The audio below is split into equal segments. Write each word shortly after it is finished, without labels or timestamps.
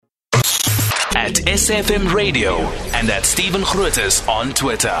at SFM Radio and at Stephen Grootes on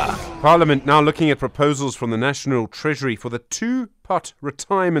Twitter. Parliament now looking at proposals from the National Treasury for the two-pot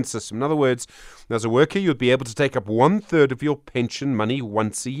retirement system. In other words, as a worker, you'd be able to take up 1/3 of your pension money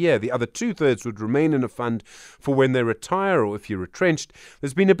once a year. The other 2/3 would remain in a fund for when they retire or if you're retrenched.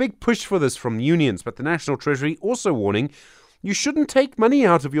 There's been a big push for this from unions, but the National Treasury also warning you shouldn't take money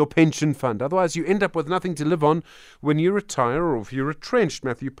out of your pension fund. Otherwise, you end up with nothing to live on when you retire or if you're retrenched.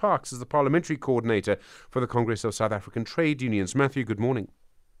 Matthew Parks is the Parliamentary Coordinator for the Congress of South African Trade Unions. Matthew, good morning.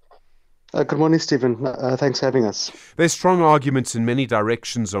 Good morning, Stephen. Thanks for having us. There's strong arguments in many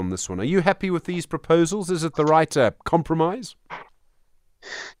directions on this one. Are you happy with these proposals? Is it the right compromise?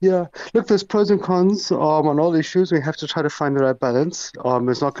 Yeah, look, there's pros and cons on all issues. We have to try to find the right balance.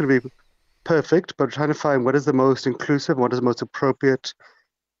 It's not going to be perfect, but we're trying to find what is the most inclusive, what is the most appropriate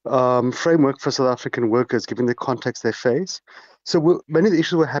framework for South African workers, given the context they face. So many of the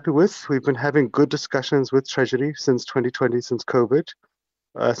issues we're happy with. We've been having good discussions with Treasury since 2020, since COVID.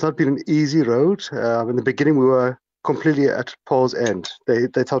 It's not been an easy road. In the beginning, we were completely at Paul's end. They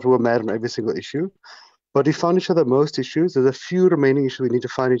thought we were mad on every single issue. But we found each other on most issues. There's a few remaining issues we need to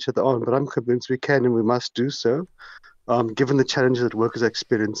find each other on, but I'm convinced we can and we must do so, given the challenges that workers are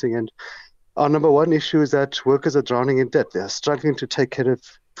experiencing. And our number one issue is that workers are drowning in debt. They are struggling to take care of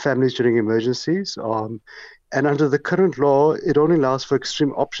families during emergencies. And under the current law, it only allows for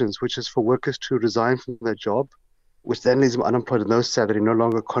extreme options, which is for workers to resign from their job, which then leaves them unemployed with no salary, no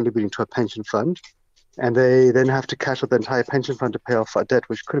longer contributing to a pension fund. And they then have to cash out the entire pension fund to pay off a debt,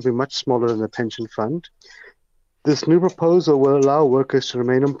 which could have been much smaller than the pension fund. This new proposal will allow workers to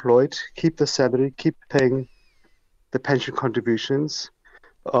remain employed, keep the salary, keep paying the pension contributions,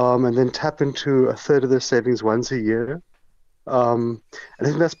 and then tap into 1/3 of their savings once a year. And I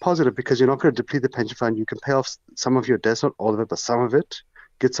think that's positive because you're not going to deplete the pension fund. You can pay off some of your debts, not all of it, but some of it,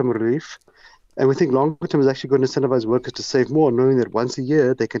 get some relief. And we think longer term is actually going to incentivize workers to save more, knowing that once a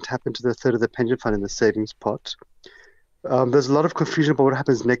year they can tap into the 1/3 of the pension fund in the savings pot. There's a lot of confusion about what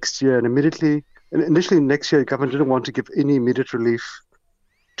happens next year. And initially next year, the government didn't want to give any immediate relief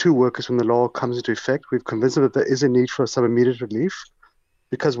to workers when the law comes into effect. We've convinced them that there is a need for some immediate relief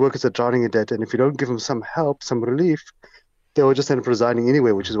because workers are drowning in debt. And if you don't give them some help, some relief, they will just end up resigning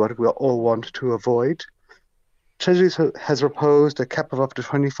anyway, which is what we all want to avoid. Treasury has proposed a cap of up to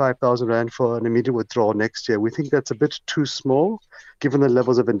 25,000 Rand for an immediate withdrawal next year. We think that's a bit too small, given the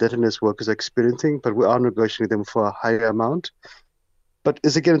levels of indebtedness workers are experiencing, but we are negotiating them for a higher amount. But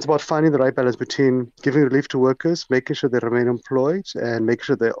it's about finding the right balance between giving relief to workers, making sure they remain employed, and making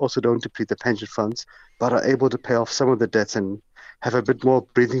sure they also don't deplete the pension funds, but are able to pay off some of the debts and have a bit more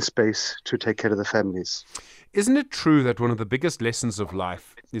breathing space to take care of the families. Isn't it true that one of the biggest lessons of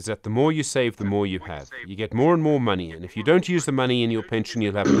life is that the more you save, the more you have? You get more and more money, and if you don't use the money in your pension,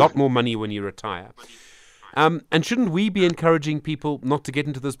 you'll have a lot more money when you retire. And shouldn't we be encouraging people not to get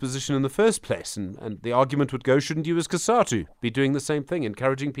into this position in the first place? And the argument would go, shouldn't you as COSATU be doing the same thing,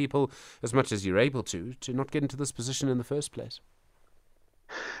 encouraging people as much as you're able to not get into this position in the first place?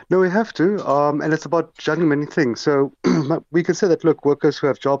 No, we have to, and it's about juggling many things. So we can say that, look, workers who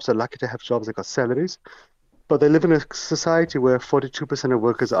have jobs are lucky to have jobs, they've got salaries, but they live in a society where 42% of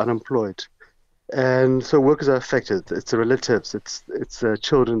workers are unemployed. And so workers are affected. It's the relatives, it's the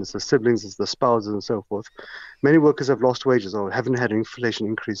children, it's the siblings, it's the spouses and so forth. Many workers have lost wages or haven't had inflation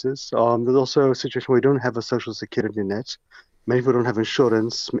increases. There's also a situation where we don't have a social security net. Many people don't have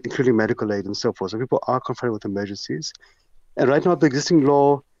insurance, including medical aid and so forth. So people are confronted with emergencies. And right now, the existing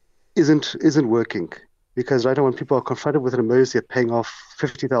law isn't working because right now, when people are confronted with an emergency of paying off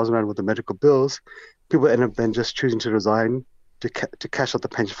 50,000 Rand worth of medical bills, people end up then just choosing to resign to cash out the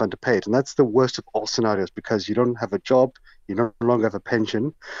pension fund to pay it. And that's the worst of all scenarios because you don't have a job, you no longer have a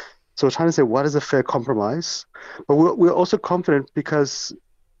pension. So we're trying to say, what is a fair compromise? But we're also confident because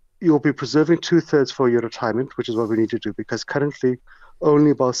you'll be preserving 2/3 for your retirement, which is what we need to do because currently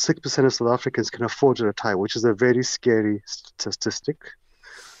only about 6% of South Africans can afford to retire, which is a very scary statistic.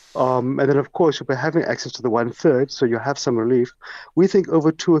 And then, of course, you'll be having access to the 1/3, so you'll have some relief. We think over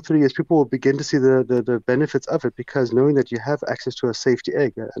 2 or 3 years, people will begin to see the benefits of it because knowing that you have access to a safety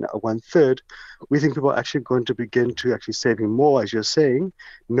egg, and a 1/3, we think people are actually going to begin to actually saving more, as you're saying,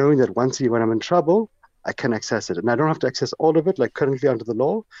 knowing that once a year when I'm in trouble, I can access it. And I don't have to access all of it, like currently under the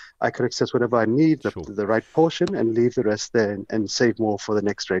law. I can access whatever I need, the right portion, and leave the rest there and save more for the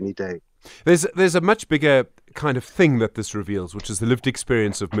next rainy day. There's a much bigger kind of thing that this reveals, which is the lived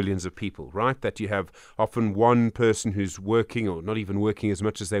experience of millions of people, right? That you have often one person who's working or not even working as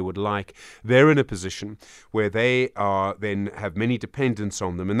much as they would like. They're in a position where they are then have many dependents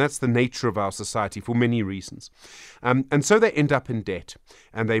on them, and that's the nature of our society for many reasons. And so they end up in debt,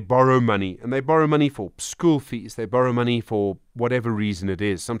 and they borrow money, and they borrow money for school fees. They borrow money for whatever reason it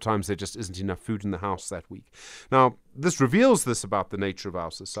is. Sometimes there just isn't enough food in the house that week. Now, this reveals this about the nature of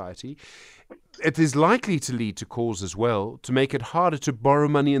our society. It is likely to lead to cause as well to make it harder to borrow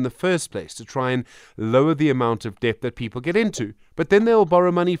money in the first place, to try and lower the amount of debt that people get into. But then they'll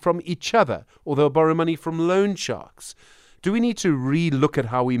borrow money from each other, or they'll borrow money from loan sharks. Do we need to re-look at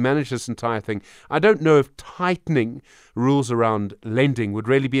how we manage this entire thing? I don't know if tightening rules around lending would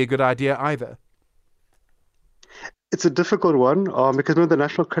really be a good idea either. It's a difficult one because the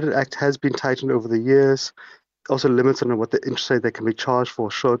National Credit Act has been tightened over the years. Also limits on what the interest rate they can be charged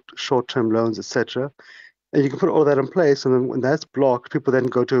for short-term loans, etc. And you can put all that in place, and then when that's blocked, people then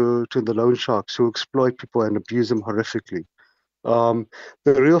go to the loan sharks who exploit people and abuse them horrifically. The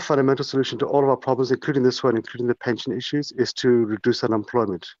real fundamental solution to all of our problems, including this one, including the pension issues, is to reduce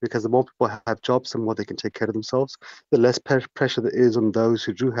unemployment, because the more people have jobs, the more they can take care of themselves, the less pressure there is on those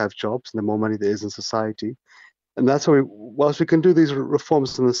who do have jobs, and the more money there is in society. And that's why, whilst we can do these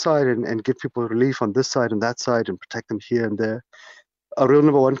reforms on the side and give people relief on this side and that side and protect them here and there, our real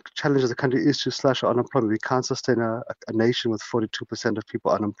number one challenge as a country is to slash our unemployment. We can't sustain a nation with 42% of people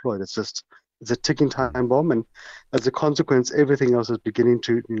unemployed. It's a ticking time bomb, and as a consequence, everything else is beginning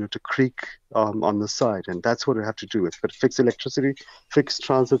to creak on the side, and that's what we have to do with. But fix electricity, fix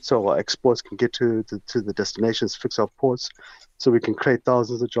transit, so our exports can get to the destinations, fix our ports, so we can create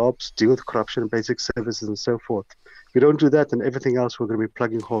thousands of jobs, deal with corruption, basic services, and so forth. If we don't do that, then everything else we're going to be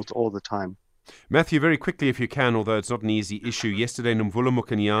plugging holes all the time. Matthew, very quickly if you can, although it's not an easy issue, yesterday Nomvula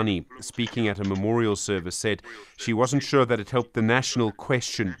Mokonyane, speaking at a memorial service, said she wasn't sure that it helped the national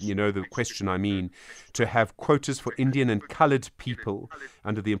question, the question I mean, to have quotas for Indian and coloured people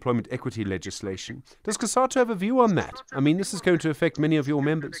under the employment equity legislation. Does COSATU have a view on that? I mean, this is going to affect many of your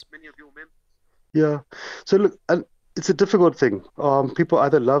members. Yeah, so look, it's a difficult thing. People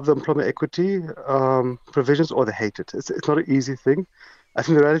either love the employment equity provisions or they hate it. It's not an easy thing. I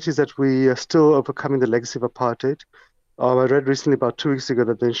think the reality is that we are still overcoming the legacy of apartheid. I read recently, about 2 weeks ago,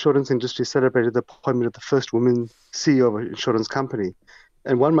 that the insurance industry celebrated the appointment of the first woman CEO of an insurance company.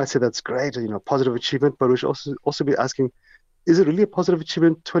 And one might say that's great, positive achievement, but we should also be asking, is it really a positive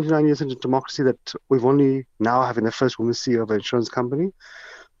achievement 29 years into democracy that we've only now having the first woman CEO of an insurance company?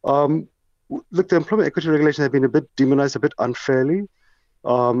 Look, the employment equity regulations have been a bit demonized, a bit unfairly.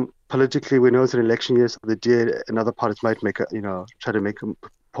 Politically, we know it's an election year, so the DA and other parties might try to make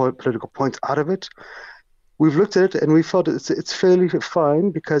political points out of it. We've looked at it and we felt it's fairly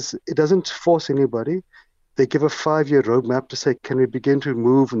fine because it doesn't force anybody. They give a 5-year roadmap to say, can we begin to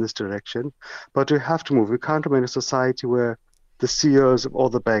move in this direction? But we have to move. We can't remain a society where the CEOs of all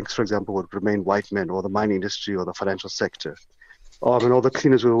the banks, for example, would remain white men, or the mining industry or the financial sector. And all the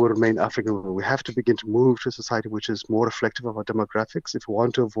cleaners will remain African women. We have to begin to move to a society which is more reflective of our demographics if we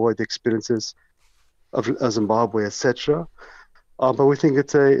want to avoid the experiences of Zimbabwe, etc. But we think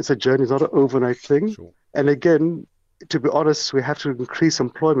it's a journey, it's not an overnight thing. Sure. And again, to be honest, we have to increase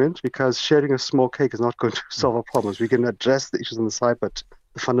employment because sharing a small cake is not going to solve our problems. We can address the issues on the side, but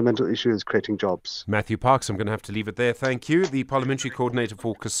the fundamental issue is creating jobs. Matthew Parks, I'm going to have to leave it there. Thank you. The Parliamentary Coordinator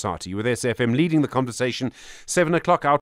for COSATU. You were there, SFM, leading the conversation. 7 o'clock out.